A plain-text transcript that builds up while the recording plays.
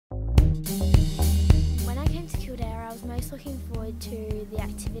most looking forward to the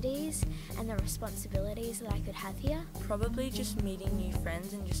activities and the responsibilities that I could have here. Probably just meeting new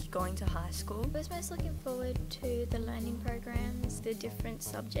friends and just going to high school. I was most looking forward to the learning programs, the different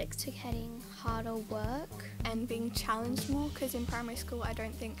subjects, to getting harder work and being challenged more, because in primary school I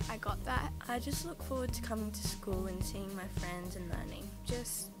don't think I got that. I just look forward to coming to school and seeing my friends and learning.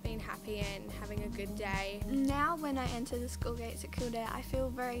 Just being happy and having a good day. Now when I enter the school gates at Kildare, I feel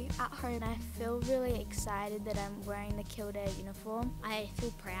very at home. I feel really excited that I'm wearing the Kildare uniform. I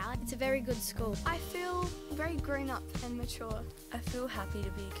feel proud. It's a very good school. I feel very grown up and mature. I feel happy to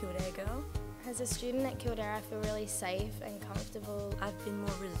be a Kildare girl. As a student at Kildare, I feel really safe and comfortable. I've been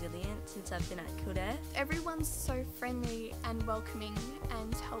more resilient since I've been at Kildare. Everyone's so friendly and welcoming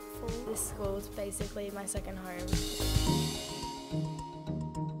and helpful. This school is basically my second home.